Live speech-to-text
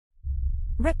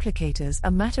Replicators are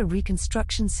matter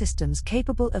reconstruction systems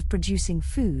capable of producing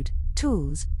food,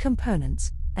 tools,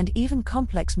 components, and even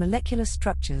complex molecular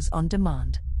structures on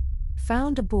demand.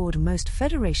 Found aboard most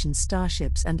Federation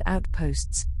starships and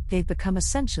outposts, they've become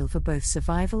essential for both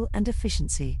survival and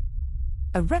efficiency.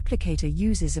 A replicator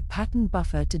uses a pattern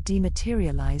buffer to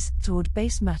dematerialize stored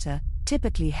base matter,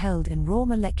 typically held in raw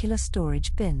molecular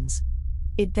storage bins.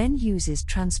 It then uses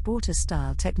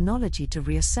transporter-style technology to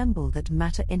reassemble that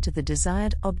matter into the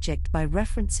desired object by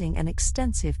referencing an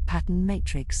extensive pattern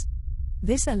matrix.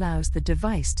 This allows the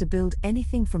device to build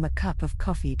anything from a cup of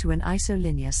coffee to an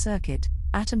isolinear circuit,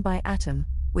 atom by atom,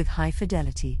 with high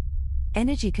fidelity.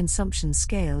 Energy consumption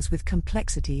scales with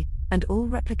complexity, and all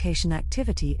replication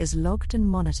activity is logged and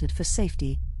monitored for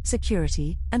safety,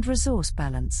 security, and resource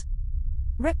balance.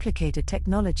 Replicator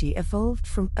technology evolved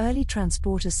from early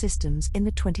transporter systems in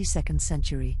the 22nd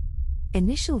century.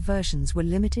 Initial versions were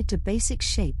limited to basic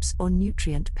shapes or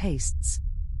nutrient pastes.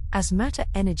 As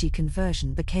matter-energy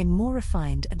conversion became more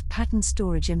refined and pattern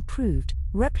storage improved,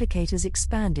 replicators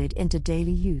expanded into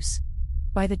daily use.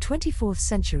 By the 24th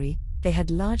century, they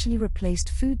had largely replaced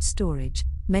food storage,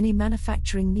 many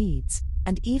manufacturing needs,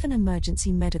 and even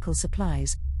emergency medical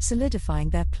supplies,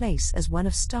 solidifying their place as one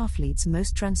of Starfleet's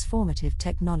most transformative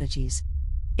technologies.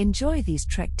 Enjoy these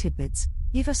Trek tidbits,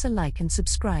 give us a like and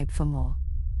subscribe for more.